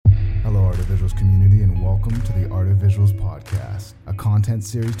Art of Visuals community, and welcome to the Art of Visuals podcast, a content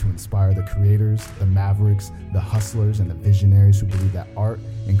series to inspire the creators, the mavericks, the hustlers, and the visionaries who believe that art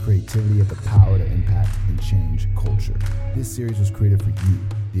and creativity have the power to impact and change culture. This series was created for you,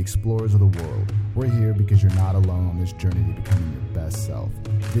 the explorers of the world. We're here because you're not alone on this journey to becoming your best self.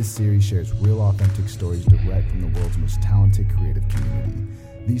 This series shares real, authentic stories direct from the world's most talented creative community.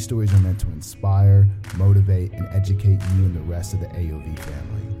 These stories are meant to inspire, motivate, and educate you and the rest of the AOV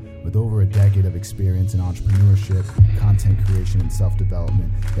family. With over a decade of experience in entrepreneurship, content creation, and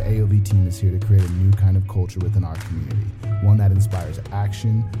self-development, the AOV team is here to create a new kind of culture within our community, one that inspires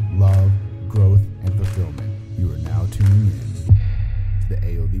action, love, growth, and fulfillment. You are now tuning in to the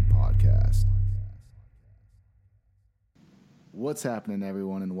AOV podcast. What's happening,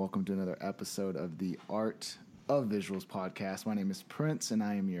 everyone, and welcome to another episode of the Art of Visuals podcast. My name is Prince, and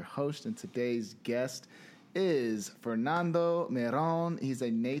I am your host, and today's guest is Fernando Meron. He's a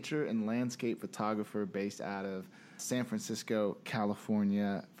nature and landscape photographer based out of San Francisco,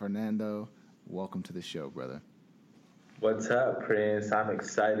 California. Fernando, welcome to the show, brother. What's up, Prince? I'm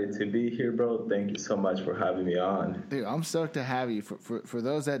excited to be here, bro. Thank you so much for having me on. Dude, I'm stoked to have you. For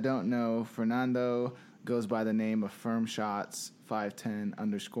those that don't know, Fernando goes by the name of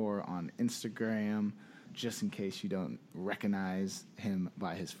FirmShots510_ on Instagram. Just in case you don't recognize him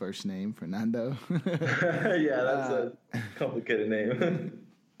by his first name, Fernando. Yeah, that's a complicated name.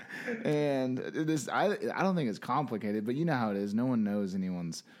 And this, I don't think it's complicated, but you know how it is. No one knows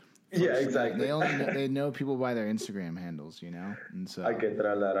anyone's. Yeah, exactly. They know people by their Instagram handles, you know. And so I get that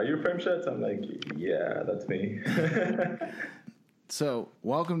a lot. Are you FirmShots? I'm like, yeah, that's me. So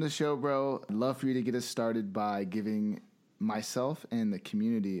welcome to the show, bro. I'd love for you to get us started by giving myself and the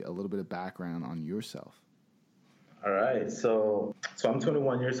community a little bit of background on yourself. All right, so I'm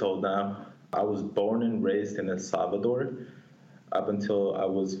 21 years old now. I was born and raised in El Salvador up until I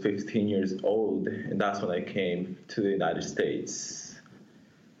was 15 years old, and that's when I came to the United States.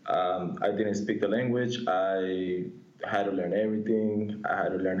 I didn't speak the language. I had to learn everything. I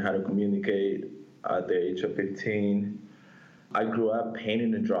had to learn how to communicate at the age of 15. I grew up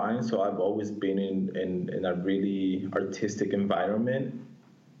painting and drawing, so I've always been in a really artistic environment.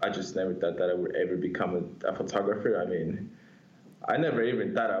 I just never thought that I would ever become a photographer. I mean, I never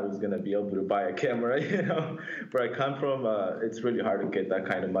even thought I was going to be able to buy a camera, you know. Where I come from, it's really hard to get that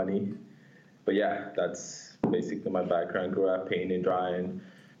kind of money. But yeah, that's basically my background. Grew up painting and drawing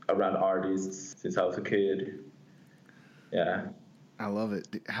around artists since I was a kid. Yeah. I love it.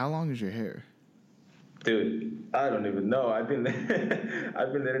 How long is your hair? Dude, I don't even know. I've been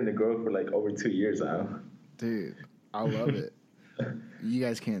letting it grow for like over 2 years now. Dude, I love it. You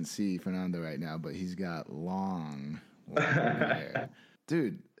guys can't see Fernando right now, but he's got long hair.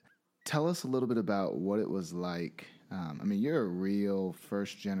 Dude, tell us a little bit about what it was like. I mean, you're a real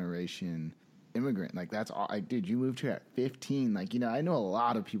first-generation immigrant. Like, that's all. Like, dude, you moved here at 15. Like, you know, I know a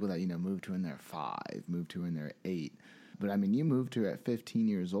lot of people that, you know, moved here when they're 5, moved here when they're 8. But, I mean, you moved here at 15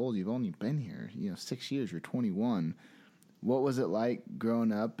 years old. You've only been here, 6 years. You're 21. What was it like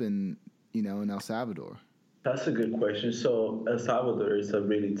growing up in El Salvador? That's a good question. So El Salvador is a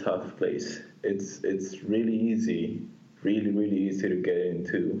really tough place. It's really easy, really easy to get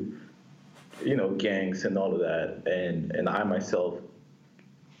into, gangs and all of that. And I myself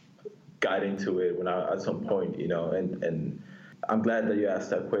got into it when at some point, and I'm glad that you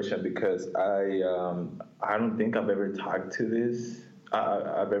asked that question because I don't think I've ever talked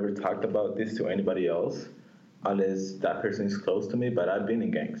about this to anybody else unless that person is close to me. But I've been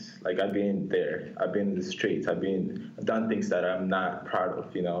in gangs. Like, I've been there. I've been in the streets. I've done things that I'm not proud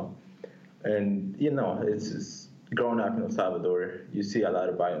of, And, it's just growing up in El Salvador, you see a lot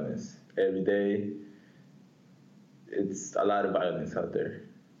of violence. Every day, it's a lot of violence out there.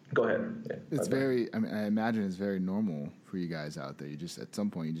 Go ahead. Yeah, it's very, I imagine it's very normal for you guys out there. You just, at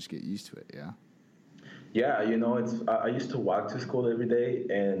some point, you just get used to it, yeah? Yeah, I used to walk to school every day,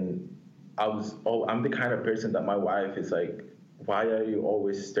 and I'm the kind of person that my wife is like, why are you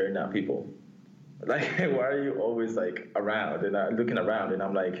always staring at people? Like, why are you always, like, around and looking around? And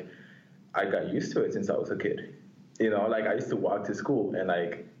I'm like, I got used to it since I was a kid. Like, I used to walk to school, and,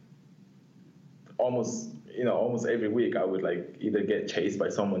 like, almost every week I would, like, either get chased by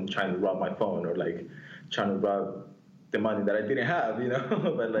someone trying to rob my phone or, like, trying to rob the money that I didn't have,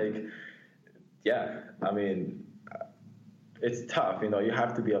 But, like, yeah, I mean, it's tough, you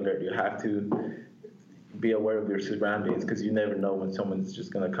have to be alert. You have to be aware of your surroundings because you never know when someone's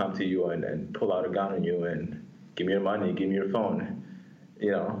just going to come to you and pull out a gun on you and give me your money, give me your phone,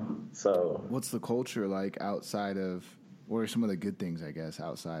 so. What's the culture like outside of, what are some of the good things, I guess,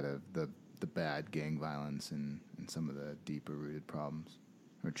 outside of the bad gang violence and some of the deeper rooted problems?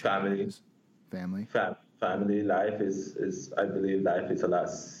 or family. Family. Family life is I believe life is a lot.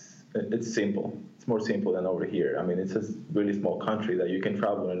 It's simple. It's more simple than over here. I mean, it's a really small country that you can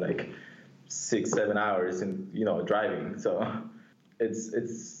travel in like 6-7 hours and driving. So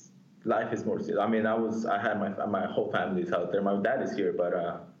it's life is more. I mean, I had my whole family is out there. My dad is here, but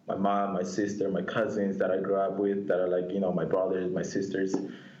my mom, my sister, my cousins that I grew up with, that are like my brothers, my sisters,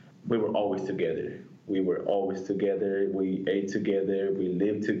 we were always together. We were always together. We ate together. We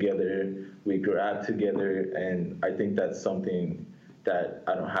lived together. We grew up together, and I think that's something that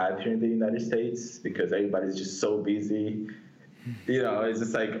I don't have here in the United States because everybody's just so busy. It's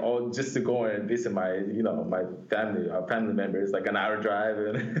just like just to go and visit my my family members, like an hour drive,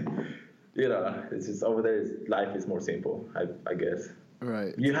 and it's just over there. Life is more simple, I guess.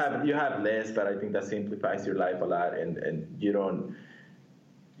 Right. You have less, but I think that simplifies your life a lot, and you don't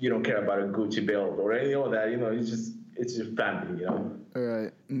care about a Gucci belt or any of that. It's your family. All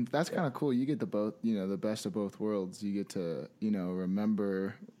right, and that's kind of cool. You get the best of both worlds. You get to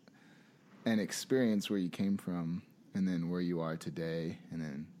remember and experience where you came from, and then where you are today, and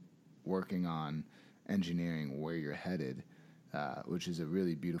then working on engineering where you're headed, which is a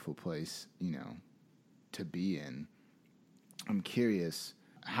really beautiful place, to be in. I'm curious,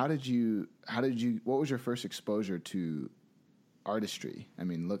 what was your first exposure to artistry? I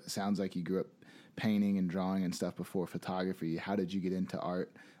mean, sounds like you grew up painting and drawing and stuff before photography. How did you get into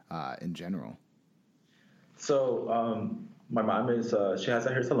art in general? So my mom she has a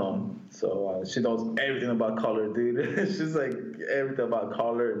hair salon, so she knows everything about color, dude. She's like everything about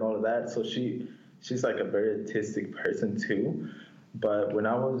color and all of that. So she's like a very artistic person too. But when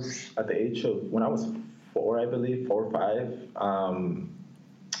I was at the age of 4, I believe 4 or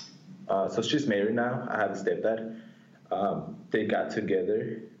 5, so she's married now. I have a stepdad. They got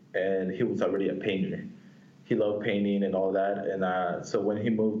together, and he was already a painter. He loved painting and all that. And so when he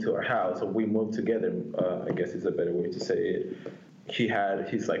moved to our house, so we moved together, I guess is a better way to say it. He had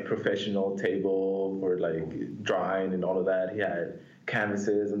his like professional table for like drawing and all of that. He had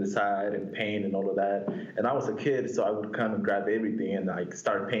canvases on the side and paint and all of that. And I was a kid, so I would kind of grab everything and like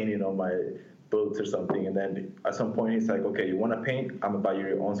start painting on my books or something. And then at some point he's like, okay, you want to paint? I'm gonna buy you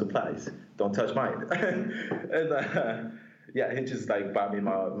your own supplies. Don't touch mine. And yeah, he just like bought me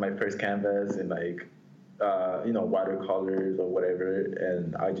my first canvas and like watercolors or whatever,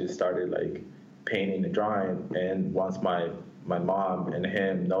 and I just started like painting and drawing. And once my mom and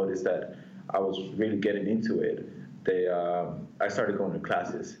him noticed that I was really getting into it, I started going to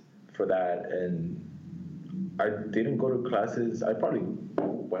classes for that. And I didn't go to classes. I probably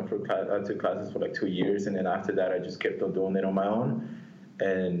went to classes for like 2 years, and then after that I just kept on doing it on my own,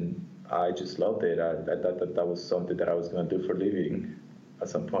 and I just loved it. I thought that was something that I was going to do for a living at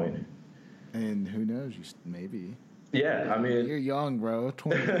some point. And who knows, maybe. Yeah, I mean... You're young, bro.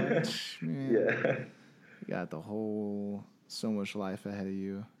 21. Man. Yeah. You got so much life ahead of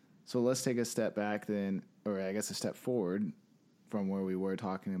you. So let's take a step back then, or I guess a step forward from where we were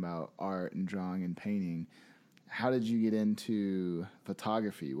talking about art and drawing and painting. How did you get into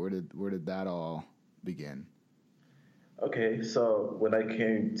photography? Where did that all begin? Okay, so when I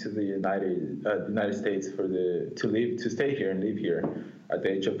came to the United States to stay here and live here at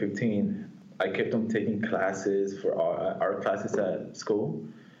the age of 15, I kept on taking classes for art classes at school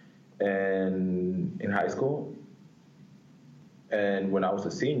and in high school. And when I was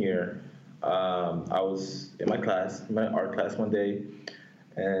a senior, I was in my art class one day,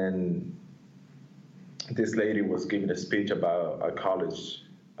 and this lady was giving a speech about a college,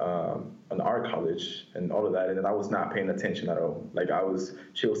 an art college and all of that, and I was not paying attention at all.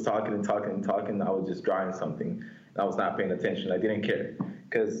 She was talking and talking and talking, I was just drawing something, and I was not paying attention. I didn't care,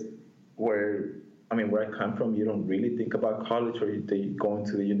 because where I come from, you don't really think about college or going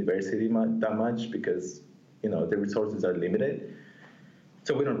to the university that much, because the resources are limited.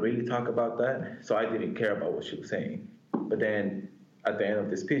 So we don't really talk about that. So I didn't care about what she was saying. But then at the end of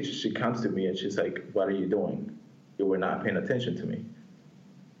the speech, she comes to me and she's like, "What are you doing? You were not paying attention to me."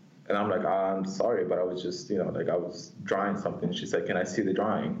 And I'm like, "I'm sorry, but I was just, I was drawing something." She's like, "Can I see the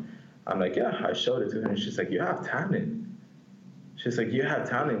drawing?" I'm like, "Yeah." I showed it to her, and she's like, "You have talent." She's like, "You have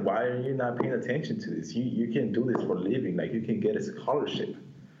talent. Why are you not paying attention to this? You can do this for a living. Like, you can get a scholarship,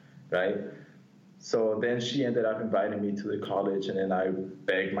 right?" So then she ended up inviting me to the college, and then I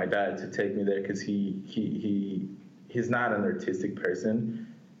begged my dad to take me there, because he's not an artistic person,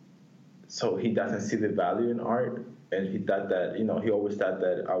 so he doesn't see the value in art, and he thought that, he always thought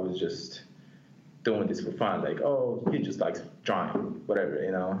that I was just doing this for fun, like, oh, he just likes drawing, whatever,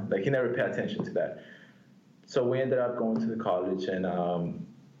 like he never paid attention to that. So we ended up going to the college, and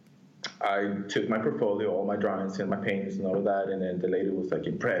I took my portfolio, all my drawings and my paintings and all of that, and then the lady was like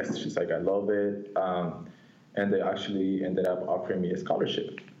impressed. She's like, I love it. And they actually ended up offering me a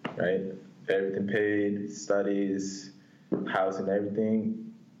scholarship, right? Everything paid, studies, house and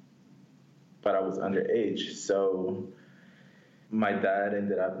everything. But I was underage, so my dad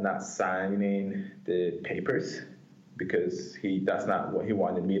ended up not signing the papers because that's not what he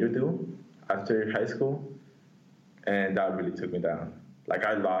wanted me to do after high school. And that really took me down. Like,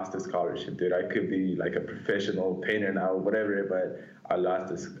 I lost the scholarship, dude. I could be like a professional painter now, whatever, but I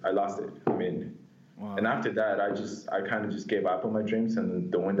lost it. I mean, wow. And after that, I kind of just gave up on my dreams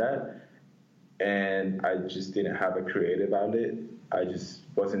and doing that. And I just didn't have a creative outlet. I just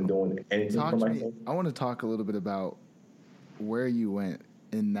wasn't doing anything for myself. I want to talk a little bit about where you went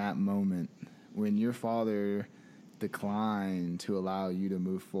in that moment when your father declined to allow you to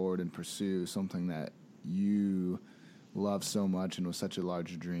move forward and pursue something that you love so much and was such a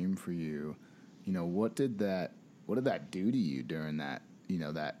large dream for you. You know, what did that do to you during that, you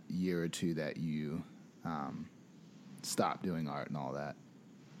know, that year or two that you stopped doing art and all that?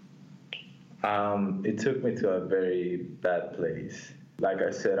 It took me to a very bad place. Like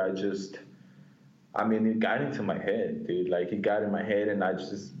I said, it got into my head, dude. Like, it got in my head, and I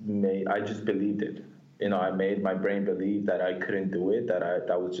just believed it. You know, I made my brain believe that I couldn't do it,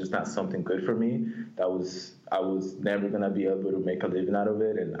 that was just not something good for me. I was never gonna be able to make a living out of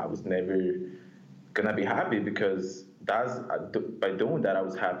it, and I was never gonna be happy because by doing that I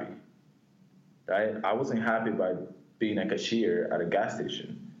was happy, right? I wasn't happy by being a cashier at a gas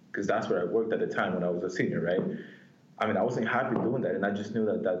station because that's where I worked at the time when I was a senior, right? I mean, I wasn't happy doing that, and I just knew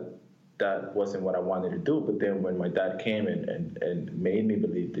that wasn't what I wanted to do. But then when my dad came and made me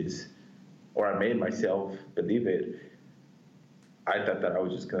believe this, or I made myself believe it, I thought that I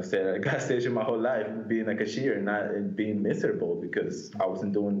was just going to stay at a gas station my whole life, being a cashier and being miserable because I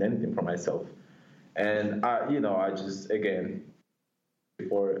wasn't doing anything for myself. And I just, again,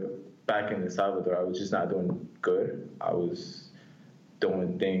 back in El Salvador, I was just not doing good. I was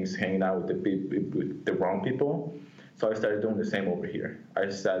doing things, hanging out with the wrong people. So I started doing the same over here. I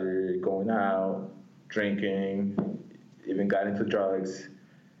started going out, drinking, even got into drugs.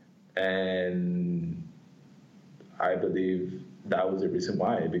 And I believe that was the reason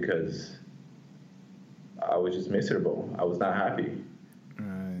why, because I was just miserable. I was not happy.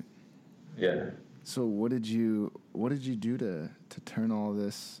 Right. Yeah. So what did you do to turn all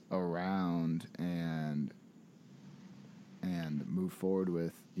this around and move forward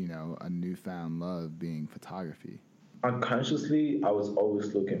with, you know, a newfound love being photography? Unconsciously, I was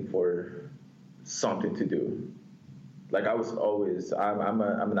always looking for something to do. Like, I was always, I'm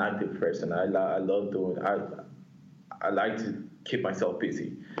an active person. I love doing, I like to keep myself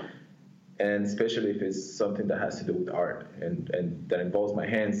busy. And especially if it's something that has to do with art and that involves my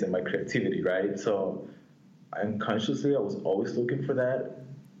hands and my creativity, right? So unconsciously, I was always looking for that.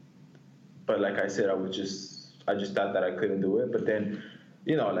 But like I said, I just thought that I couldn't do it. But then,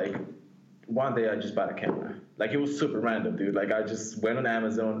 you know, like, one day I just bought a camera. Like, it was super random, dude. Like, I just went on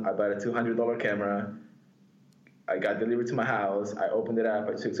Amazon, I bought a $200 camera. I got delivered to my house. I opened it up.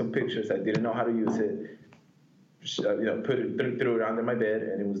 I took some pictures. I didn't know how to use it. Threw it under my bed,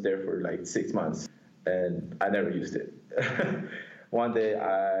 and it was there for like 6 months. And I never used it. One day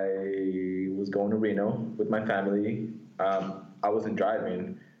I was going to Reno with my family. I wasn't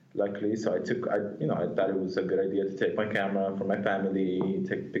driving, luckily, so I thought it was a good idea to take my camera for my family,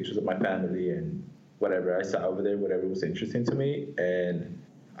 take pictures of my family, and whatever I saw over there, whatever was interesting to me. And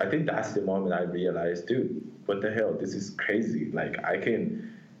I think that's the moment I realized, dude, what the hell? This is crazy. Like, I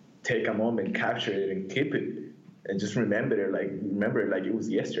can take a moment, capture it, and keep it, and just remember it like it was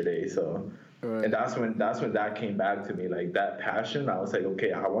yesterday. So, right. And that's when that came back to me, like that passion. I was like,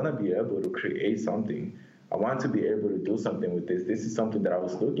 okay, I want to be able to create something. I want to be able to do something with this. This is something that I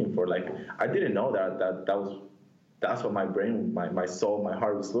was looking for. Like, I didn't know that's what my brain, my soul, my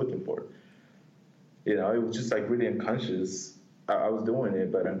heart was looking for. You know, it was just like really unconscious. I was doing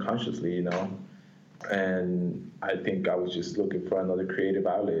it, but unconsciously, you know. And I think I was just looking for another creative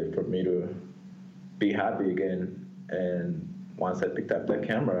outlet for me to be happy again. And once I picked up that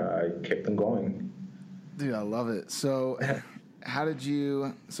camera, I kept on going. Dude, I love it. So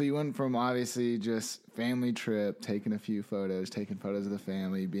so you went from obviously just family trip, taking a few photos, taking photos of the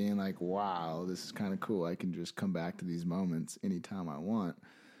family, being like, wow, this is kind of cool. I can just come back to these moments anytime I want.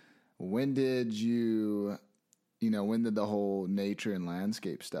 When did when did the whole nature and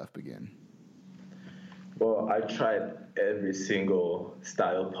landscape stuff begin? Well, I tried every single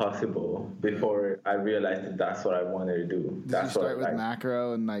style possible before I realized that that's what I wanted to do. Did you start with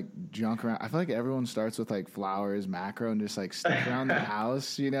macro and like junk around? I feel like everyone starts with like flowers, macro, and just like stuff around the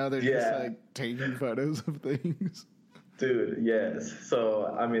house. You know, they're just like taking photos of things. Dude, yes.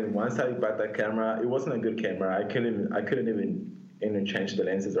 So I mean, once I bought that camera, it wasn't a good camera. I couldn't even interchange the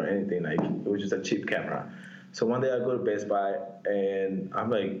lenses or anything. Like it was just a cheap camera. So one day I go to Best Buy and I'm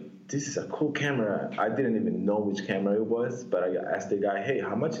like, this is a cool camera. I didn't even know which camera it was, but I asked the guy, hey,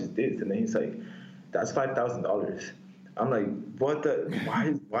 how much is this? And then he's like, that's $5,000. I'm like, what the?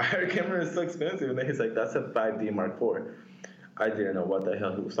 Why are cameras so expensive? And then he's like, that's a 5D Mark IV. I didn't know what the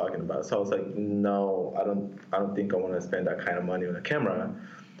hell he was talking about. So I was like, no, I don't think I want to spend that kind of money on a camera.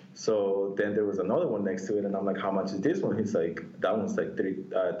 So then there was another one next to it, and I'm like, how much is this one? He's like, that one's like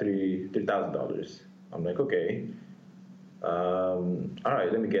 $3,000. I'm like, okay. All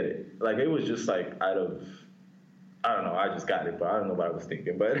right, let me get it. Like, it was just like I don't know, I just got it, but I don't know what I was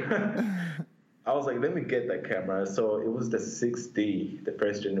thinking. But I was like, let me get that camera. So it was the 6D, the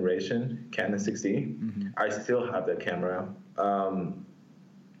first generation Canon 6D. Mm-hmm. I still have that camera.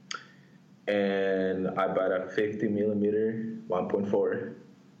 And I bought a 50 millimeter 1.4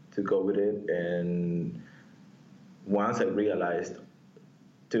 to go with it. And once I realized,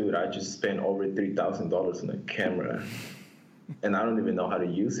 dude, I just spent over $3,000 on a camera and I don't even know how to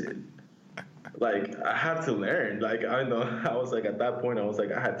use it. Like, I have to learn. Like, I know, I was like, at that point, I was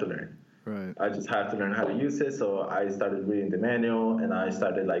like, I had to learn. Right. I just had to learn how to use it. So I started reading the manual and I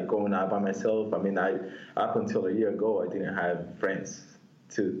started like going out by myself. I mean, up until a year ago, I didn't have friends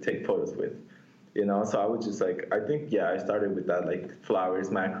to take photos with, you know? So I was just like, I think, I started with that, like flowers,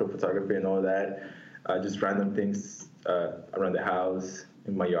 macro photography and all that, just random things around the house,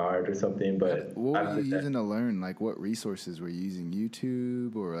 in my yard or something. But what were you using to learn? Like, what resources were you using?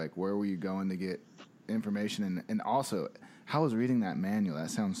 YouTube, or like where were you going to get information? And also, how was reading that manual? That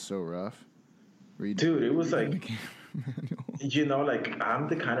sounds so rough. Dude, it was like, you know, like I'm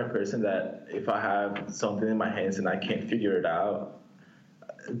the kind of person that if I have something in my hands and I can't figure it out,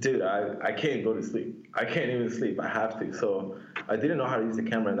 dude, I can't go to sleep. I can't even sleep. I have to. So I didn't know how to use the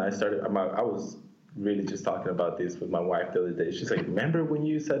camera, and I was really just talking about this with my wife the other day. She's like, remember when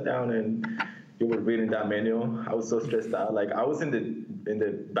you sat down and you were reading that manual? I was so stressed out. Like, I was in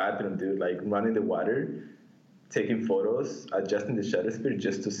the bathroom, dude, like running the water, taking photos, adjusting the shutter speed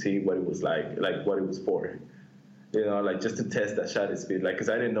just to see what it was like what it was for. You know, like just to test that shutter speed, like, because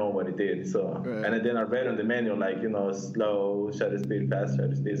I didn't know what it did. So, right. And then I read on the manual, like, you know, slow shutter speed, fast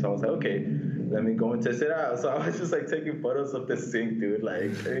shutter speed. So I was like, okay, let me go and test it out. So I was just like taking photos of the sink, dude,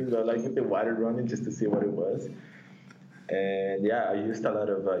 like, you know, like with the water running just to see what it was. And I used a lot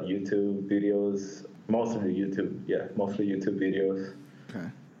of YouTube videos, mostly YouTube videos. Okay.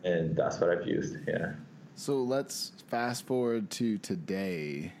 And that's what I've used, So let's fast forward to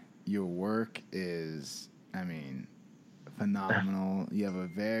today. Your work is, I mean, phenomenal. You have a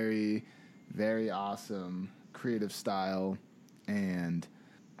very, very awesome creative style. And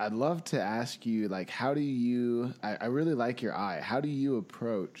I'd love to ask you, like, how do you, I really like your eye. How do you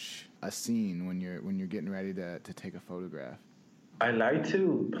approach a scene when you're getting ready to take a photograph? I like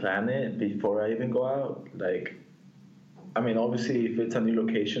to plan it before I even go out. Like, I mean, obviously, if it's a new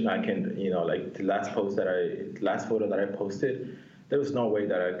location, I can, you know, like the last photo that I posted, there was no way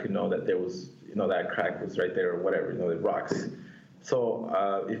that I could know that there was, you know, that crack was right there or whatever, you know, the rocks. So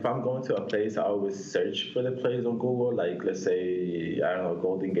if I'm going to a place, I always search for the place on Google, like let's say, I don't know,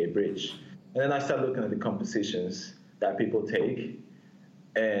 Golden Gate Bridge. And then I start looking at the compositions that people take,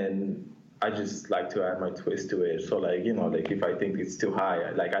 and I just like to add my twist to it. So like, you know, like if I think it's too high,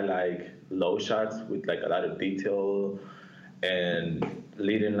 I like low shots with like a lot of detail and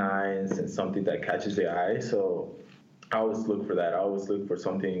leading lines and something that catches the eye. So I always look for that. I always look for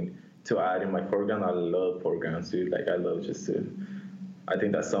something to add in my foreground. I love foregrounds, dude. Like I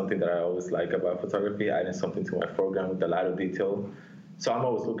think that's something that I always like about photography, adding something to my foreground with a lot of detail. So I'm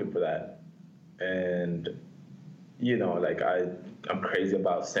always looking for that. And, you know, like I'm crazy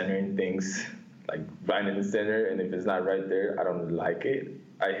about centering things, like right in the center. And if it's not right there, I don't like it.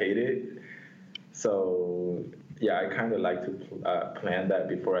 I hate it. So I kind of like to plan that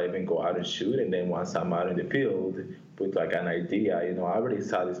before I even go out and shoot. And then once I'm out in the field with like an idea, you know, I already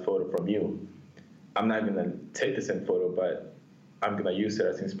saw this photo from you. I'm not going to take the same photo, but I'm going to use it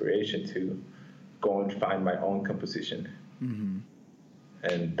as inspiration to go and find my own composition. Mm-hmm.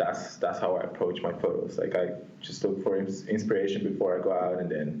 And that's how I approach my photos. Like I just look for inspiration before I go out, and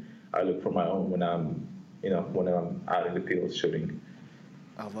then I look for my own when I'm out in the field shooting.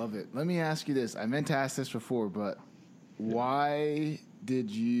 I love it. Let me ask you this. I meant to ask this before, but why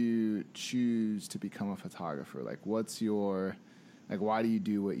did you choose to become a photographer? Like, why do you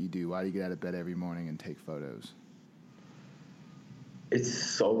do what you do? Why do you get out of bed every morning and take photos? It's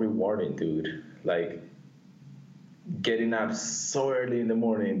so rewarding, dude. Like, getting up so early in the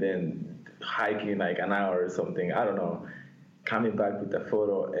morning, then hiking like an hour or something, I don't know, coming back with the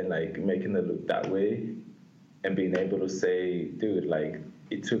photo and like making it look that way, and being able to say, dude, like,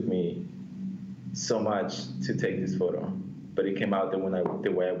 it took me so much to take this photo, but it came out the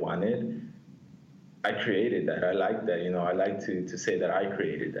way I wanted. I created that. I like that. I like to say that I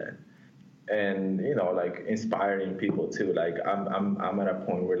created that. And like, inspiring people too. Like, I'm at a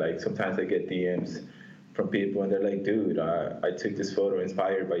point where, like, sometimes I get DMs from people and they're like, dude, I took this photo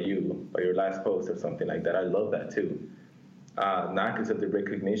inspired by you, by your last post or something like that. I love that too. Not because of the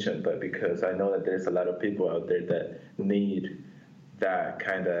recognition, but because I know that there's a lot of people out there that need that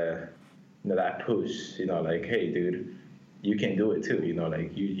kind of, that push, like, hey, dude, you can do it too.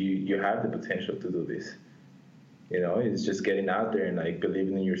 Like, you have the potential to do this. It's just getting out there and like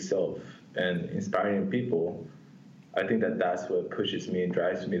believing in yourself and inspiring people. I think that that's what pushes me and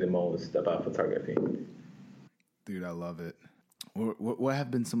drives me the most about photography. Dude, I love it. What have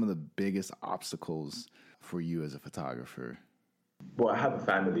been some of the biggest obstacles for you as a photographer? Well, I have a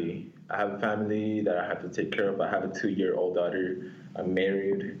family. I have a family that I have to take care of. I have a 2-year-old daughter. I'm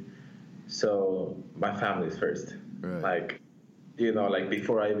married. So my family is first. Right. Like, like,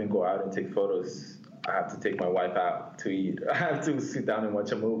 before I even go out and take photos, I have to take my wife out to eat. I have to sit down and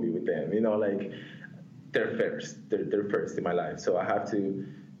watch a movie with them. Like, they're first. They're first in my life. So I have to,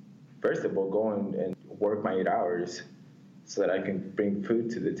 first of all, go and work my 8 hours so that I can bring food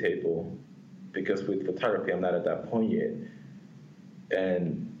to the table. Because with photography, I'm not at that point yet.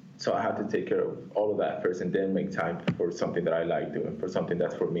 And so I have to take care of all of that first and then make time for something that I like doing, for something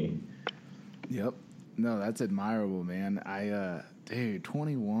that's for me. Yep. No, that's admirable, man. Dude,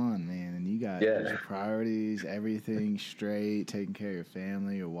 21, man, and you got your priorities, everything straight, taking care of your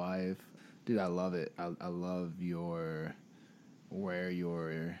family, your wife. Dude, I love it. I love where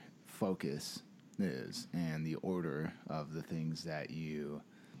your focus is, and the order of the things that you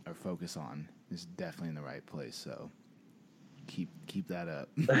are focused on is definitely in the right place. So keep that up.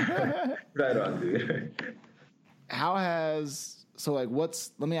 Right on, dude.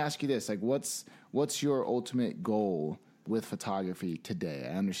 Let me ask you this, like, what's your ultimate goal with photography today?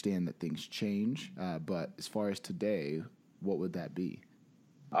 I understand that things change, but as far as today, what would that be?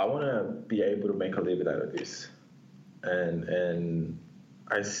 I want to be able to make a living out of this, and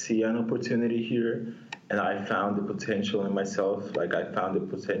I see an opportunity here, and I found the potential in myself. Like, I found the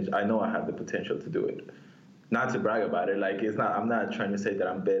potential. I know I have the potential to do it. Not to brag about it. Like, I'm not trying to say that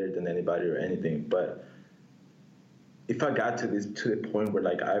I'm better than anybody or anything, but if I got to the point where,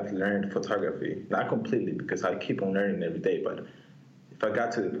 like, I've learned photography, not completely because I keep on learning every day, but if I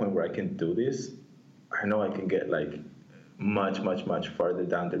got to the point where I can do this, I know I can get, like, much, much, much farther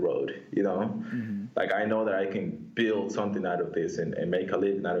down the road, Mm-hmm. Like, I know that I can build something out of this and make a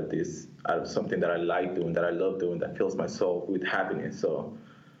living out of this, out of something that I like doing, that I love doing, that fills my soul with happiness. So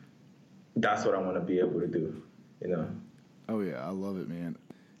that's what I want to be able to do, Oh, yeah, I love it, man.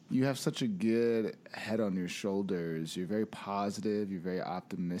 You have such a good head on your shoulders. You're very positive. You're very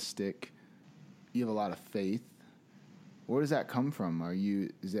optimistic. You have a lot of faith. Where does that come from?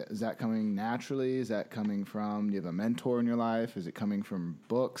 Is that coming naturally? Is that coming from, do you have a mentor in your life? Is it coming from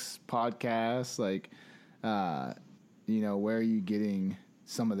books, podcasts? Like, where are you getting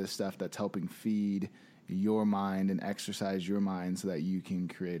some of this stuff that's helping feed your mind and exercise your mind so that you can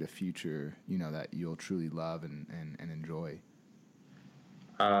create a future, that you'll truly love and enjoy?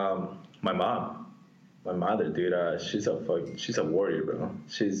 My mother, dude, she's a warrior, bro.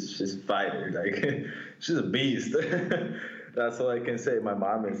 She's fighter, like, she's a beast. That's all I can say. My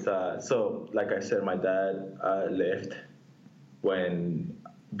mom is, so like I said, my dad left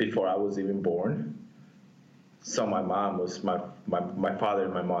before I was even born. So my mom was my father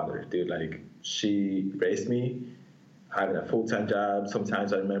and my mother, dude. Like, she raised me, having a full-time job.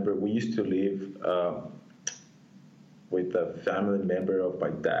 Sometimes I remember we used to live with a family member of my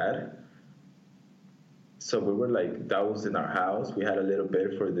dad. So we were like, that was in our house. We had a little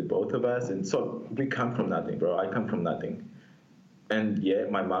bed for the both of us. And so we come from nothing, bro. I come from nothing. And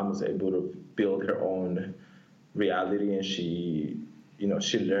yet my mom was able to build her own reality. And she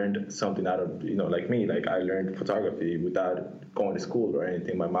learned something out of, like me. Like, I learned photography without going to school or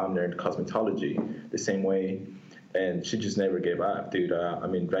anything. My mom learned cosmetology the same way. And she just never gave up, dude.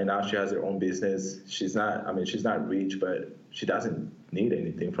 Right now she has her own business. She's not rich, but she doesn't need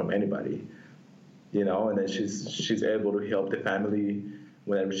anything from anybody, And then she's able to help the family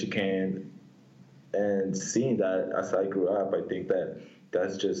whenever she can. And seeing that as I grew up, I think that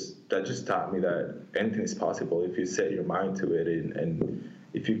just taught me that anything is possible if you set your mind to it, and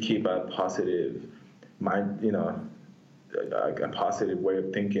if you keep a positive mind, a positive way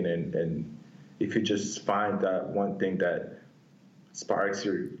of thinking, and if you just find that one thing that sparks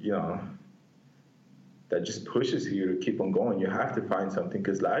your, that just pushes you to keep on going. You have to find something,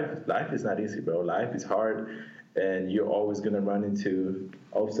 because life is not easy, bro. Life is hard, and you're always gonna run into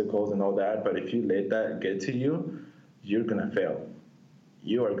obstacles and all that. But if you let that get to you, you're gonna fail.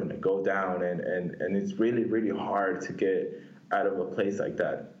 You are gonna go down, and it's really, really hard to get out of a place like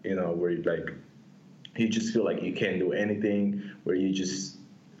that, where you just feel like you can't do anything, where you just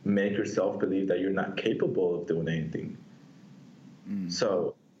make yourself believe that you're not capable of doing anything.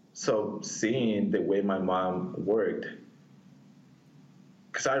 So seeing the way my mom worked,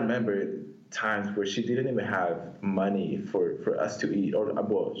 because I remember times where she didn't even have money for us to eat, or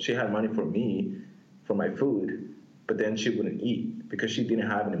well, she had money for me, for my food, but then she wouldn't eat because she didn't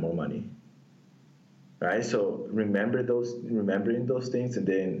have any more money. Right? So remembering those things, and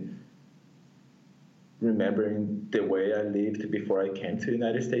then remembering the way I lived before I came to the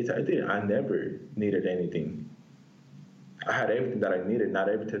United States, I never needed anything. I had everything that I needed, not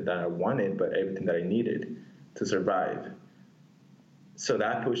everything that I wanted, but everything that I needed to survive. So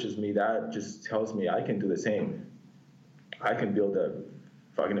that pushes me, that just tells me I can do the same. I can build a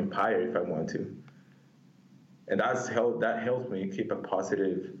fucking empire if I want to. And that helps me keep a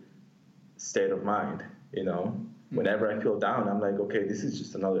positive state of mind, Whenever I feel down, I'm like, okay, this is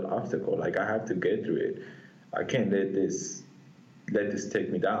just another obstacle. Like, I have to get through it. I can't let this take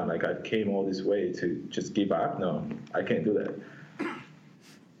me down. Like, I came all this way to just give up. No, I can't do that.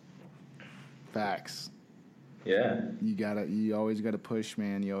 Facts. Yeah. You always gotta push,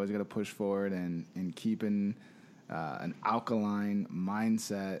 man. You always gotta push forward, and keeping an alkaline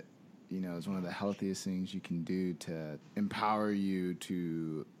mindset, is one of the healthiest things you can do to empower you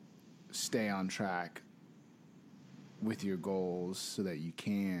to stay on track with your goals, so that you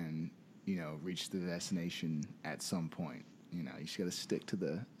can, reach the destination at some point. You just got to stick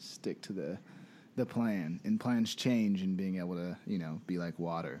to the plan, and plans change, and being able to, be like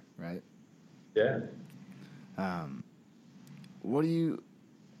water, right? Yeah.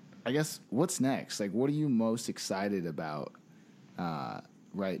 What's next? Like, what are you most excited about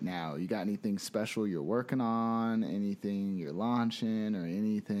right now? You got anything special you're working on, anything you're launching, or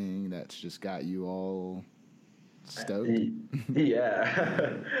anything that's just got you all stoked?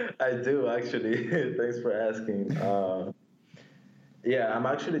 Yeah, I do, actually. Thanks for asking. Yeah, I'm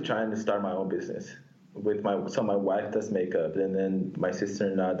actually trying to start my own business with my wife does makeup, and then my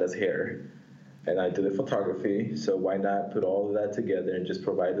sister-in-law does hair, and I do the photography. So why not put all of that together and just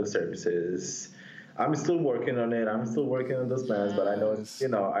provide those services? I'm still working on it. I'm still working on those plans, but I know it's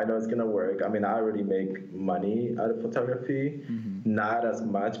gonna work. I mean, I already make money out of photography, not as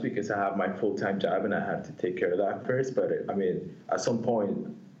much because I have my full-time job and I have to take care of that first. But I mean, at some point,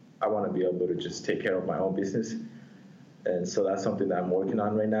 I want to be able to just take care of my own business, and so that's something that I'm working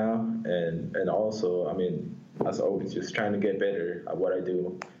on right now. And also, I mean, as always, just trying to get better at what I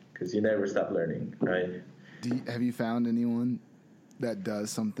do, because you never stop learning, right? Have you found anyone that does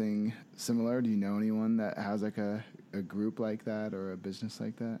something similar? Do you know anyone that has like a group like that or a business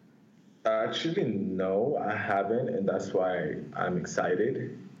like that? Actually, no, I haven't, and that's why I'm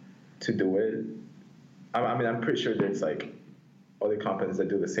excited to do it. I mean, I'm pretty sure there's like other companies that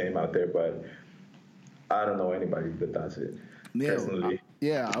do the same out there, but I don't know anybody that does it personally.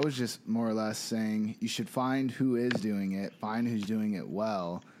 I was just more or less saying you should find who is doing it, find who's doing it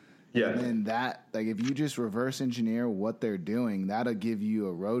well. Yeah. And then that, like, if you just reverse engineer what they're doing, that'll give you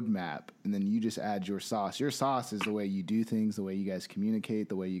a roadmap, and then you just add your sauce. Your sauce is the way you do things, the way you guys communicate,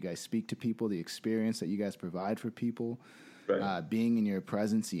 the way you guys speak to people, the experience that you guys provide for people, right. Being in your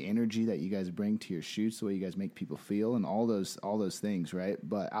presence, the energy that you guys bring to your shoots, the way you guys make people feel, and all those things, right?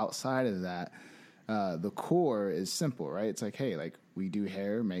 But outside of that, the core is simple, right? It's like, hey, like, we do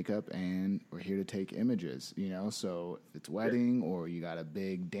hair, makeup, and we're here to take images, So if it's wedding or you got a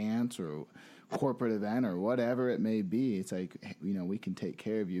big dance or corporate event or whatever it may be, it's like, we can take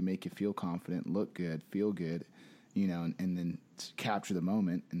care of you, make you feel confident, look good, feel good, and then capture the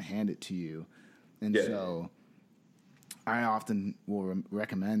moment and hand it to you. And so I often will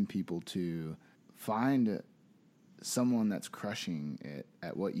recommend people to find someone that's crushing it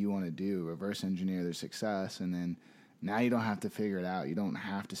at what you want to do, reverse engineer their success, and then now you don't have to figure it out. You don't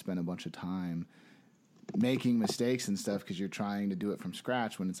have to spend a bunch of time making mistakes and stuff because you're trying to do it from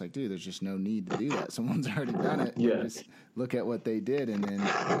scratch, when it's like, dude, there's just no need to do that. Someone's already done it. Yeah. Just look at what they did and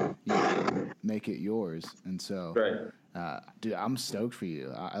then make it yours. And so, dude, I'm stoked for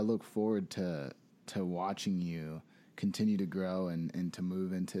you. I look forward to to watching you continue to grow and to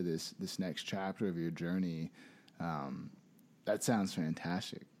move into this next chapter of your journey. That sounds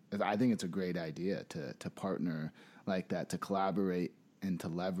fantastic. I think it's a great idea to partner like that, to collaborate and to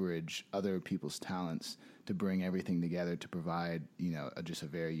leverage other people's talents to bring everything together to provide, just a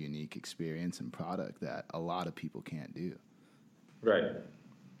very unique experience and product that a lot of people can't do. Right.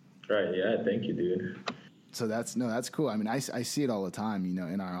 Yeah. Thank you, dude. So that's cool. I mean, I see it all the time,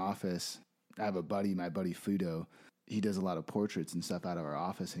 in our office. I have my buddy Fudo. He does a lot of portraits and stuff out of our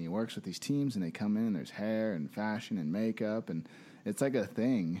office, and he works with these teams, and they come in and there's hair and fashion and makeup, and it's like a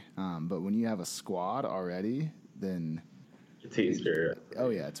thing. But when you have a squad already, then it's easier. Oh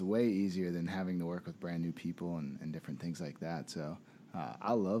yeah, it's way easier than having to work with brand new people and different things like that. So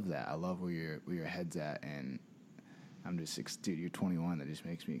I love that. I love where your head's at, and I'm just dude. You're 21. That just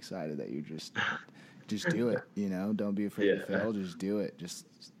makes me excited that you just do it. Don't be afraid to fail. Just do it. Just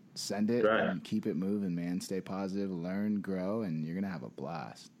send it and keep it moving, man. Stay positive, learn, grow, and you're gonna have a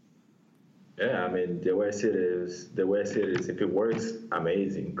blast. Yeah, I mean, the way I see it is, if it works,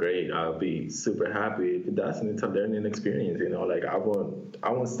 amazing, great. I'll be super happy. If it doesn't, it's a learning experience. Like I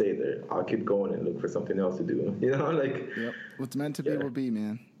won't stay there. I'll keep going and look for something else to do. Yep. What's meant to be will be,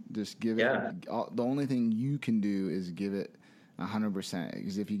 man. Just give it. The only thing you can do is give it 100%.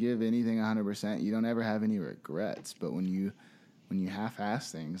 Because if you give anything 100%, you don't ever have any regrets. But when you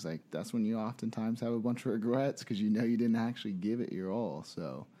half-ass things, like that's when you oftentimes have a bunch of regrets because you didn't actually give it your all.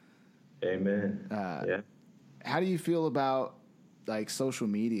 So. Amen. Yeah. How do you feel about like social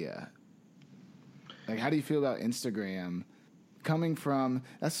media? Like, how do you feel about Instagram?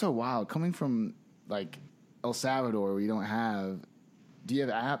 That's so wild. Coming from like El Salvador, where you don't have. Do you have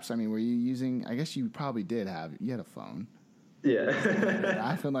apps? I mean, were you using? I guess you probably did have. You had a phone. Yeah.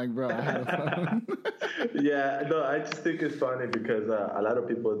 I feel like, bro, I had a phone. Yeah, no, I just think it's funny because a lot of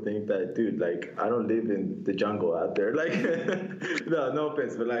people think that, dude, like, I don't live in the jungle out there. Like, no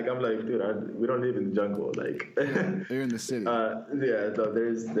offense, but like, I'm like, dude, we don't live in the jungle. Like, you're in the city. Yeah, so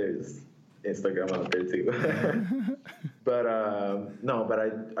there's Instagram out there too. But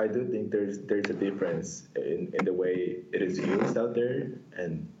I do think there's a difference in the way it is used out there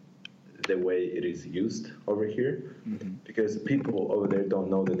and the way it is used over here, because people over there don't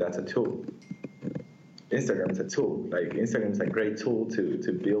know that that's a tool. Instagram is a tool. Like, Instagram is a great tool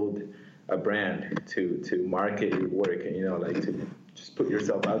to build a brand, to market your work, and like to just put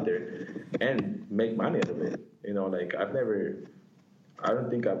yourself out there and make money out of it. Like I don't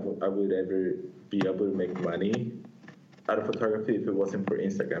think I would ever be able to make money out of photography if it wasn't for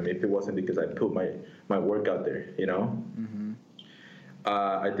Instagram. If it wasn't because I put my work out there.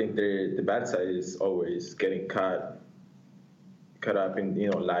 I think the bad side is always getting caught up in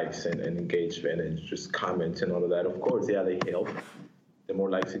likes and engagement and just comments and all of that. Of course, yeah, they help. The more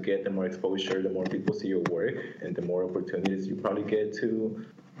likes you get, the more exposure, the more people see your work, and the more opportunities you probably get to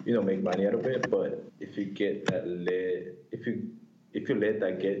make money out of it. But if you get that if you let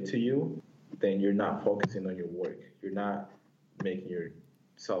that get to you, then you're not focusing on your work. You're not making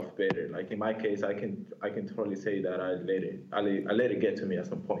yourself better. Like in my case, I can totally say that I let it get to me at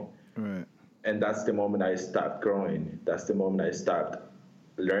some point. Right. And that's the moment I stopped growing. That's the moment I stopped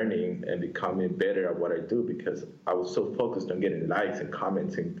learning and becoming better at what I do, because I was so focused on getting likes and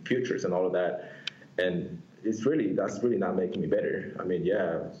comments and features and all of that. And that's really not making me better. I mean,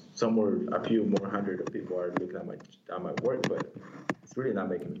 yeah, a few more hundred of people are looking at my work, but it's really not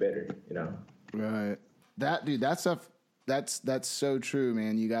making me better, Right. That stuff. That's so true,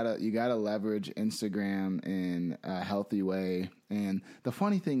 man. You gotta leverage Instagram in a healthy way. And the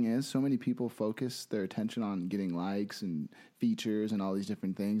funny thing is, so many people focus their attention on getting likes and features and all these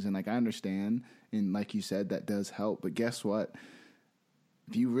different things. And like, I understand, and like you said, that does help. But guess what?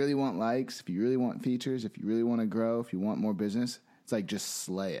 If you really want likes, if you really want features, if you really want to grow, if you want more business, it's like, just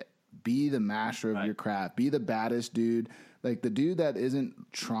slay it. Be the master of your craft. Be the baddest dude. Like the dude that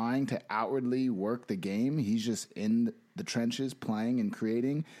isn't trying to outwardly work the game. He's just in the trenches playing and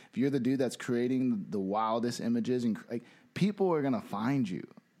creating. If you're the dude that's creating the wildest images, and like, people are going to find you.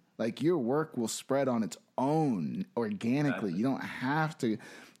 Like, your work will spread on its own organically. You don't have to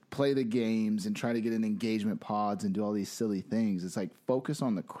play the games and try to get in engagement pods and do all these silly things. It's like, focus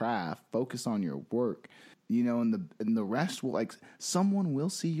on the craft, focus on your work. And the rest will, like, someone will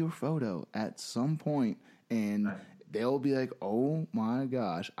see your photo at some point and they'll be like, oh my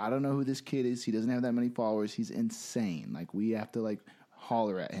gosh, I don't know who this kid is. He doesn't have that many followers. He's insane. Like, we have to like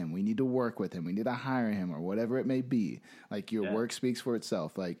holler at him. We need to work with him. We need to hire him, or whatever it may be. Like, your work speaks for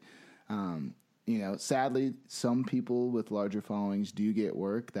itself. Like, sadly, some people with larger followings do get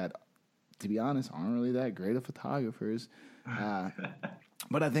work that, to be honest, aren't really that great of photographers.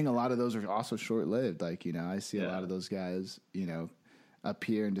 But I think a lot of those are also short-lived. Like, you know, I see a lot of those guys, you know,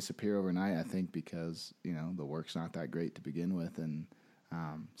 appear and disappear overnight, I think, because, you know, the work's not that great to begin with. And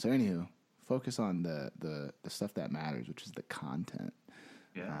so anywho, focus on the stuff that matters, which is the content.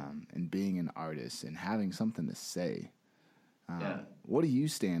 Yeah. And being an artist and having something to say. What do you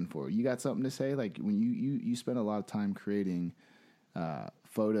stand for? You got something to say? Like, when you spend a lot of time creating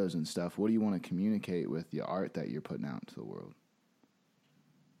photos and stuff, what do you want to communicate with your art that you're putting out into the world?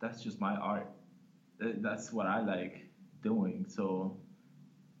 That's just my art. That's what I like doing. So,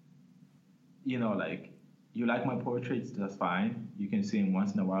 you know, like, you like my portraits, that's fine. You can see them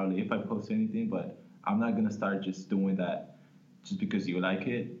once in a while if I post anything, but I'm not going to start just doing that just because you like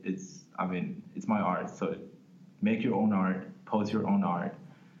it. It's my art. So make your own art, post your own art.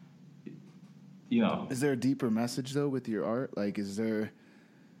 You know. Is there a deeper message, though, with your art? Like, is there,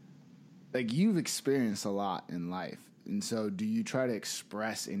 like, you've experienced a lot in life. And so do you try to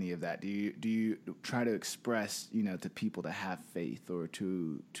express any of that? Do you try to express, you know, to people to have faith or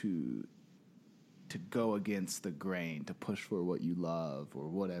to go against the grain, to push for what you love or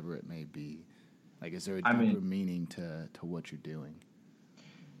whatever it may be? Like, is there a deeper meaning to what you're doing?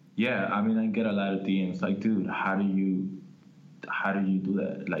 Yeah, I mean, I get a lot of DMs like, dude, how do you do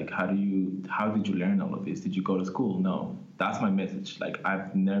that? Like, how did you learn all of this? Did you go to school? No. That's my message. Like,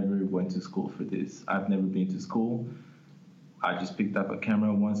 I've never went to school for this. I've never been to school. I just picked up a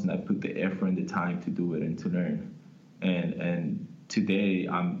camera once and I put the effort and the time to do it and to learn. And today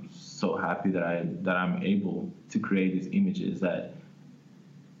I'm so happy that I'm able to create these images that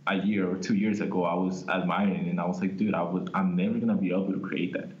a year or 2 years ago I was admiring, and I was like, dude, I'm never gonna be able to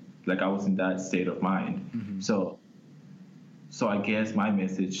create that. Like, I was in that state of mind. Mm-hmm. So I guess my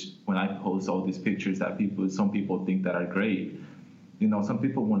message when I post all these pictures that some people think that are great, you know, some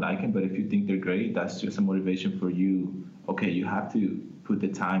people won't like them, but if you think they're great, that's just a motivation for you. Okay, you have to put the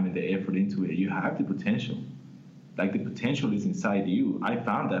time and the effort into it. You have the potential. Like, the potential is inside you. I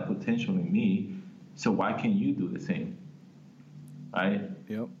found that potential in me, so why can't you do the same? Right?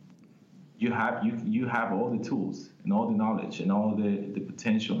 Yep. You have all the tools and all the knowledge and all the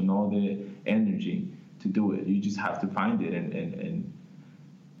potential and all the energy to do it. You just have to find it and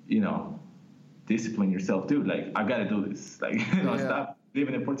you know, discipline yourself, dude. Like, I gotta do this. Like, stop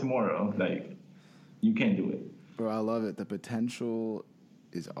leaving it for tomorrow. Like, you can't do it. Bro, I love it. The potential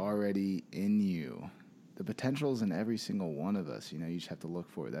is already in you. The potential is in every single one of us. You know, you just have to look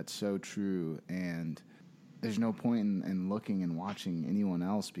for it. That's so true. And there's no point in looking and watching anyone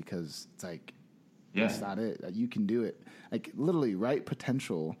else, because it's like, that's not it. You can do it. Like, literally write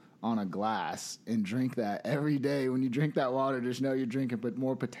potential on a glass and drink that every day. When you drink that water, just know you're drinking but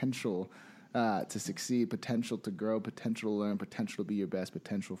more potential to succeed, potential to grow, potential to learn, potential to be your best,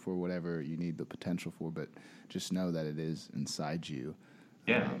 potential for whatever you need the potential for. But just know that it is inside you.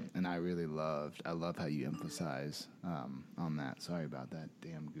 Yeah. And I love how you emphasize on that. Sorry about that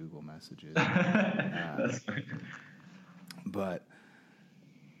damn Google messages. That's fine. But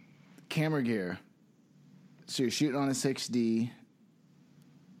camera gear. So you're shooting on a 6D.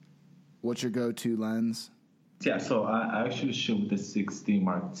 What's your go-to lens? Yeah, so I actually shoot with the 6D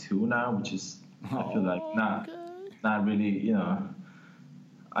Mark II now, which is, I feel like not really, you know,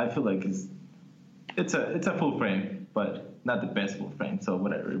 I feel like it's a full frame, but not the best full frame, so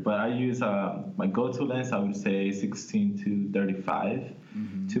whatever. But I use my go-to lens, I would say 16 to 35,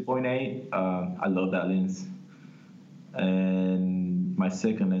 2.8. I love that lens. And my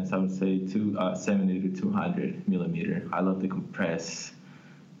second lens, I would say 70 to 200 millimeter. I love the compressed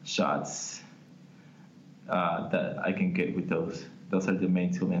shots that I can get with those. Those are the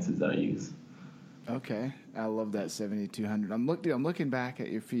main two lenses that I use. Okay, I love that 70-200. I'm looking back at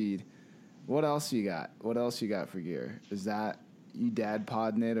your feed. What else you got? What else you got for gear? Is that you dad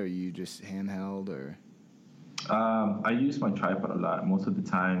podding it, or you just handheld, or? I use my tripod a lot. Most of the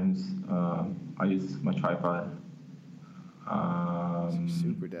times, I use my tripod.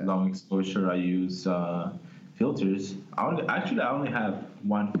 Super dad. Long exposure, I use filters. I only have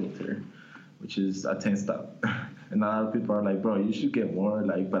one filter, which is a 10-stop. And a lot of people are like, bro, you should get more,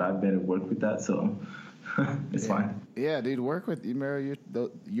 like, but I better work with that, so it's fine. Yeah, dude, work with you, Mary.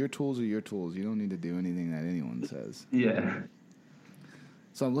 Your tools are your tools. You don't need to do anything that anyone says. Yeah.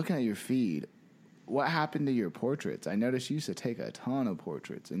 So I'm looking at your feed. What happened to your portraits? I noticed you used to take a ton of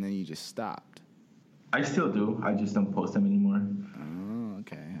portraits, and then you just stopped. I still do. I just don't post them anymore. Oh,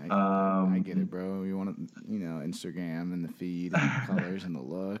 okay. I get it, bro. You want to, Instagram and the feed and the colors and the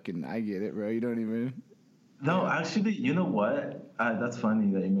look, and I get it, bro. You don't even... No, actually, you know what? That's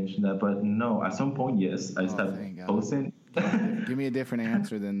funny that you mentioned that, but no, at some point, yes, I stopped posting. Give me a different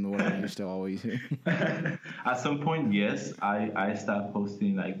answer than what I used to always hear. At some point, yes, I stopped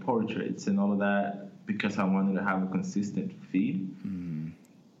posting like portraits and all of that because I wanted to have a consistent feed.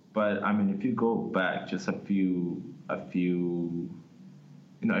 But I mean, if you go back just a few, if you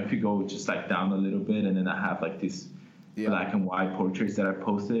go just like down a little bit, and then I have like this black and white portraits that I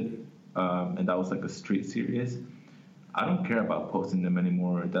posted, and that was like a street series. I don't care about posting them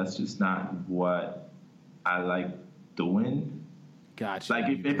anymore. That's just not what I like doing. Gotcha. Like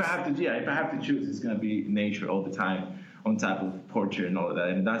if I have to choose, it's gonna be nature all the time on top of portrait and all of that,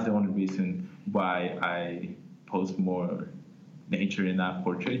 and that's the only reason why I post more nature in that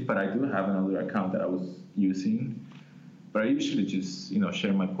portrait. But I do have another account that I was using, but I usually just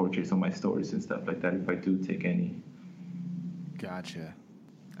share my portraits on my stories and stuff like that if I do take any. Gotcha.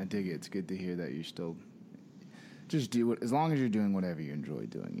 I dig it. It's good to hear that you're still just do it as long as you're doing whatever you enjoy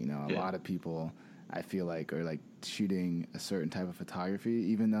doing. A lot of people I feel like are like shooting a certain type of photography,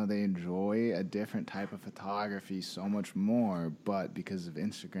 even though they enjoy a different type of photography so much more, but because of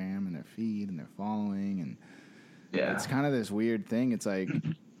Instagram and their feed and their following, and it's kind of this weird thing. It's like,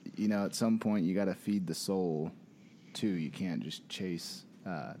 at some point you got to feed the soul too. You can't just chase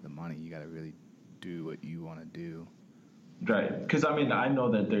the money. You got to really do what you want to do. Right. Because, I know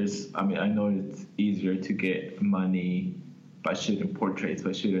that I know it's easier to get money by shooting portraits,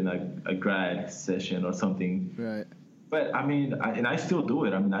 by shooting a grad session or something. Right. But, I still do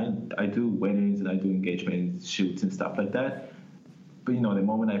it. I do weddings and I do engagement shoots and stuff like that. But, the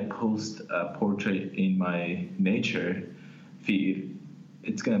moment I post a portrait in my nature feed,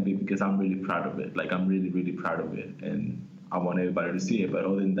 it's going to be because I'm really proud of it. Like, I'm really, really proud of it. And I want everybody to see it. But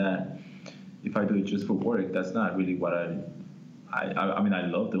other than that, if I do it just for work, that's not really what I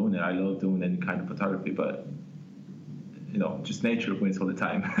love doing it. I love doing any kind of photography, but, just nature wins all the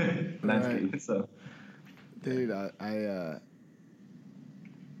time. Landscape, right. So. Dude, I'm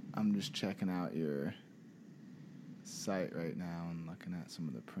just checking out your site right now and looking at some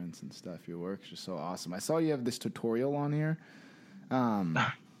of the prints and stuff. Your work's just so awesome. I saw you have this tutorial on here.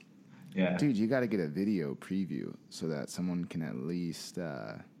 Yeah. Dude, you got to get a video preview so that someone can at least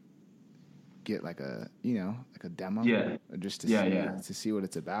get like a demo, just to see what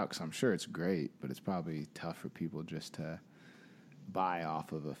it's about. Because I'm sure it's great, but it's probably tough for people just to buy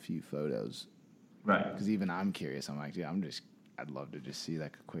off of a few photos. Right. Because even I'm curious. I'm like, I'd love to just see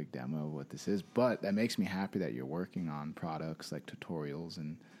like a quick demo of what this is. But that makes me happy that you're working on products like tutorials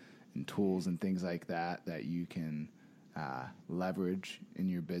and tools and things like that you can leverage in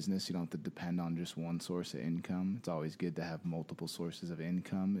your business. You don't have to depend on just one source of income. It's always good to have multiple sources of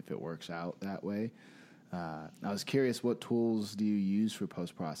income if it works out that way. I was curious, what tools do you use for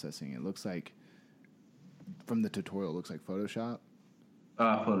post-processing? It looks like, from the tutorial, it looks like Photoshop.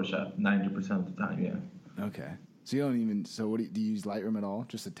 Photoshop, 90% of the time, yeah. Okay. So you don't even, what do you use Lightroom at all?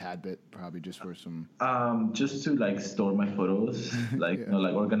 Just a tad bit, probably just for some... just to like store my photos, like,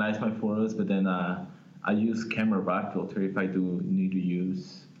 like organize my photos, but then I use Camera Raw Filter if I do need to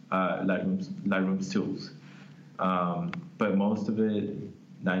use Lightroom's tools. But most of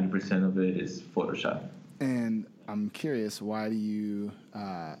it, 90% of it is Photoshop. And I'm curious, why do you...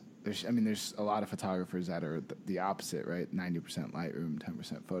 there's a lot of photographers that are the opposite, right? 90% Lightroom,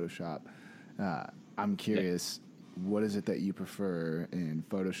 10% Photoshop. I'm curious, what is it that you prefer in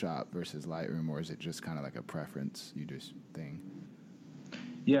Photoshop versus Lightroom, or is it just kind of like a preference you just thing?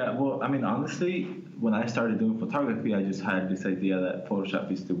 Yeah, well, honestly, when I started doing photography, I just had this idea that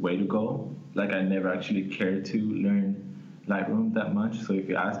Photoshop is the way to go. Like, I never actually cared to learn Lightroom that much. So if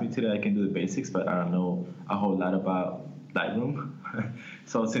you ask me today, I can do the basics, but I don't know a whole lot about Lightroom.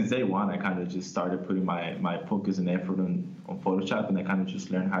 So since day one, I kind of just started putting my focus and effort on Photoshop, and I kind of just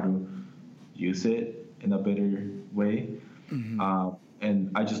learned how to use it in a better way. Mm-hmm.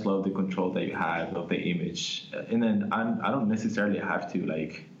 And I just love the control that you have of the image. And then I don't necessarily have to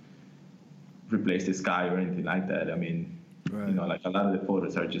like replace the sky or anything like that. Like a lot of the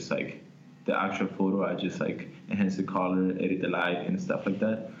photos are just like the actual photo. I just like enhance the color, edit the light, and stuff like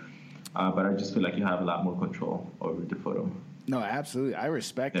that. But I just feel like you have a lot more control over the photo. No, absolutely. I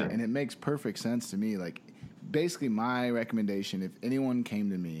respect it, and it makes perfect sense to me. Like, basically, my recommendation, if anyone came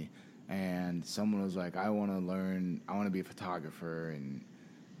to me and someone was like, I want to be a photographer, and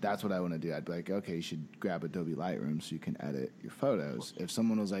that's what I want to do, I'd be like, okay, you should grab Adobe Lightroom so you can edit your photos. If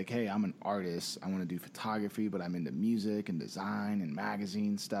someone was like, hey, I'm an artist, I want to do photography, but I'm into music and design and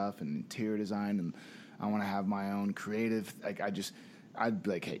magazine stuff and interior design, and I want to have my own creative, I'd be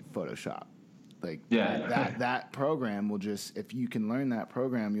like, hey, Photoshop. Like, that program will just, if you can learn that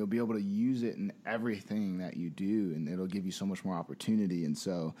program, you'll be able to use it in everything that you do, and it'll give you so much more opportunity. And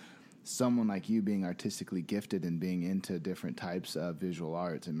so someone like you being artistically gifted and being into different types of visual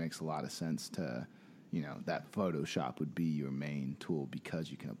arts, it makes a lot of sense to, that Photoshop would be your main tool because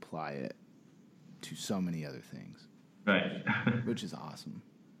you can apply it to so many other things. Right. Which is awesome.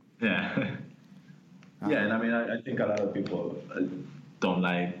 Yeah. Yeah, and I mean, I think a lot of people don't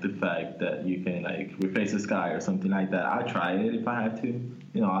like the fact that you can like replace the sky or something like that. I'll try it if I have to.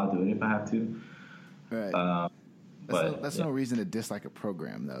 I'll do it if I have to. Right. That's no reason to dislike a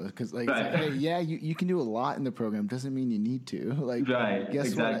program though, because like, right. It's like, hey, yeah, you can do a lot in the program. Doesn't mean you need to. Like, right. Guess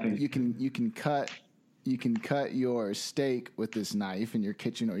exactly. what? You can cut your steak with this knife in your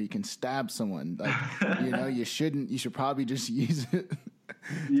kitchen, or you can stab someone. Like, you should probably just use it.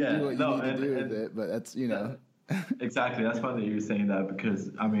 Yeah. Do what you need to do with it, but that's Exactly. That's funny that you're saying that,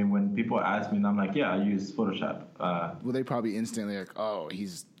 because I mean, when people ask me, and I'm like, yeah, I use Photoshop. Well, they probably instantly like, oh,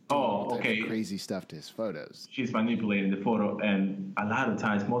 he's doing crazy stuff to his photos. She's manipulating the photo, and a lot of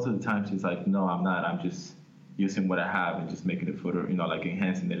times, most of the time, she's like, no, I'm not. I'm just using what I have and just making the photo, like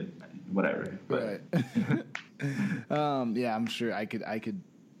enhancing it, whatever. But. Right. Yeah, I'm sure I could.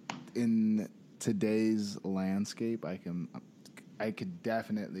 In today's landscape, I could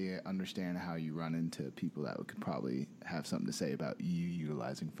definitely understand how you run into people that could probably have something to say about you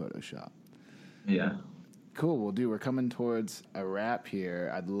utilizing Photoshop. Yeah. Cool. Well, dude, we're coming towards a wrap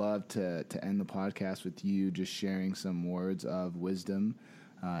here. I'd love to end the podcast with you just sharing some words of wisdom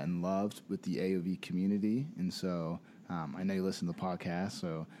and love with the AOV community. And so I know you listen to the podcast,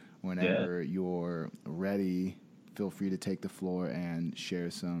 so whenever you're ready, feel free to take the floor and share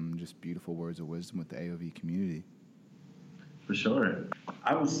some just beautiful words of wisdom with the AOV community. For sure.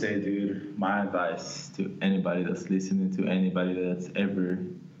 I would say, dude, my advice to anybody that's listening, to anybody that's ever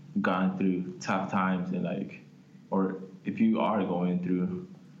gone through tough times, and or if you are going through,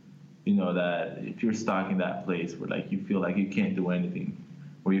 that if you're stuck in that place where you feel like you can't do anything,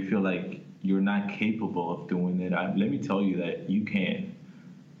 or you feel like you're not capable of doing it, let me tell you that you can.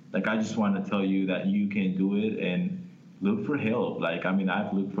 I just want to tell you that you can do it, and look for help.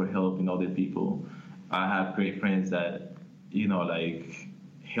 I've looked for help in other people. I have great friends that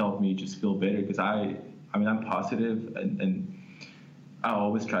help me just feel better, because I'm positive, and I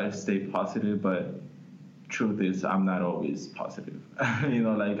always try to stay positive, but truth is I'm not always positive. I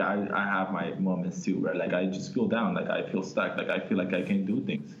have my moments too where I just feel down, I feel stuck, I feel like I can't do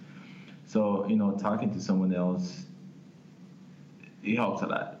things. So, talking to someone else, it helps a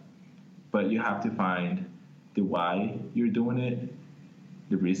lot. But you have to find the why you're doing it,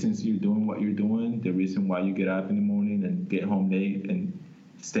 the reasons you're doing what you're doing, the reason why you get up in the morning and get home late and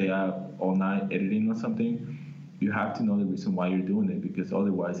stay up all night editing or something. You have to know the reason why you're doing it, because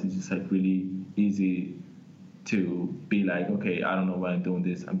otherwise it's just really easy to be okay, I don't know why I'm doing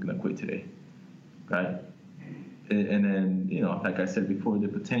this, I'm gonna quit today, right? And then, like I said before, the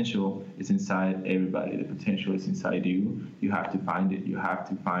potential is inside everybody. The potential is inside you. You have to find it. You have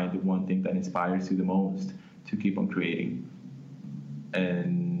to find the one thing that inspires you the most to keep on creating.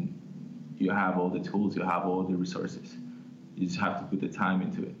 And you have all the tools, you have all the resources. You just have to put the time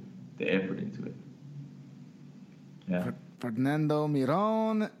into it, the effort into it. Yeah. Fernando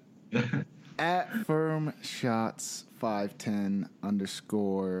Miron at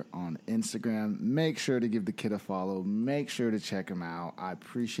FirmShots510_ on Instagram. Make sure to give the kid a follow. Make sure to check him out. I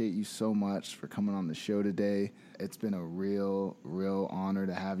appreciate you so much for coming on the show today. It's been a real honor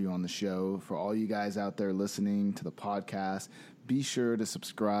to have you on the show. For all you guys out there listening to the podcast, be sure to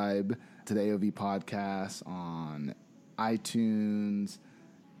subscribe to the AOV podcast on iTunes,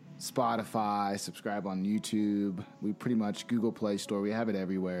 Spotify, subscribe on YouTube. We pretty much Google Play Store. We have it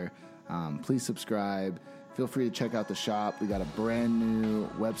everywhere. Please subscribe. Feel free to check out the shop. We got a brand new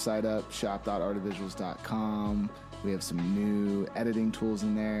website up, shop.artofvisuals.com. We have some new editing tools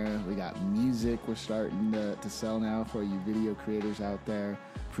in there. We got music we're starting to sell now for you video creators out there.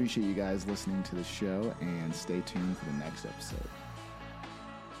 Appreciate you guys listening to the show, and stay tuned for the next episode.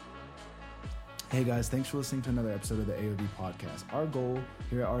 Hey guys, thanks for listening to another episode of the AOV podcast. Our goal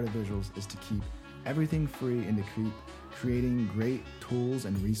here at Art of Visuals is to keep everything free and to keep creating great tools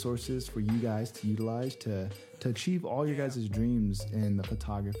and resources for you guys to utilize to achieve all your guys' dreams in the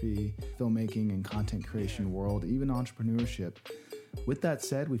photography, filmmaking, and content creation world, even entrepreneurship. With that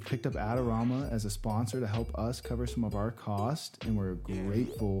said, we've picked up Adorama as a sponsor to help us cover some of our costs, and we're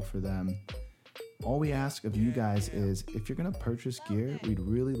grateful for them. All we ask of you guys is, if you're going to purchase gear, we'd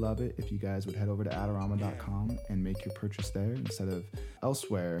really love it if you guys would head over to adorama.com and make your purchase there instead of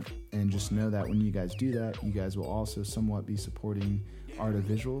elsewhere. And just know that when you guys do that, you guys will also somewhat be supporting Art of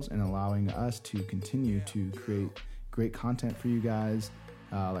Visuals and allowing us to continue to create great content for you guys,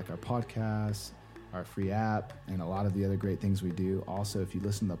 like our podcasts, our free app, and a lot of the other great things we do. Also, if you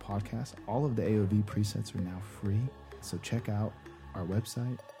listen to the podcast, all of the AOV presets are now free. So check out our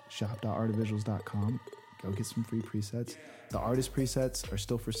website, shop.artofvisuals.com. Go get some free presets. The artist presets are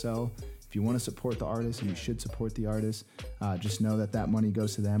still for sale. If you want to support the artist, and you should support the artist, just know that money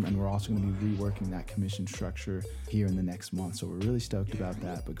goes to them, and we're also going to be reworking that commission structure here in the next month. So we're really stoked about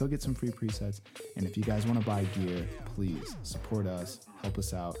that. But go get some free presets. And if you guys want to buy gear, please support us, help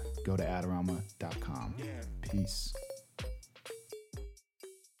us out. Go to adorama.com. Peace.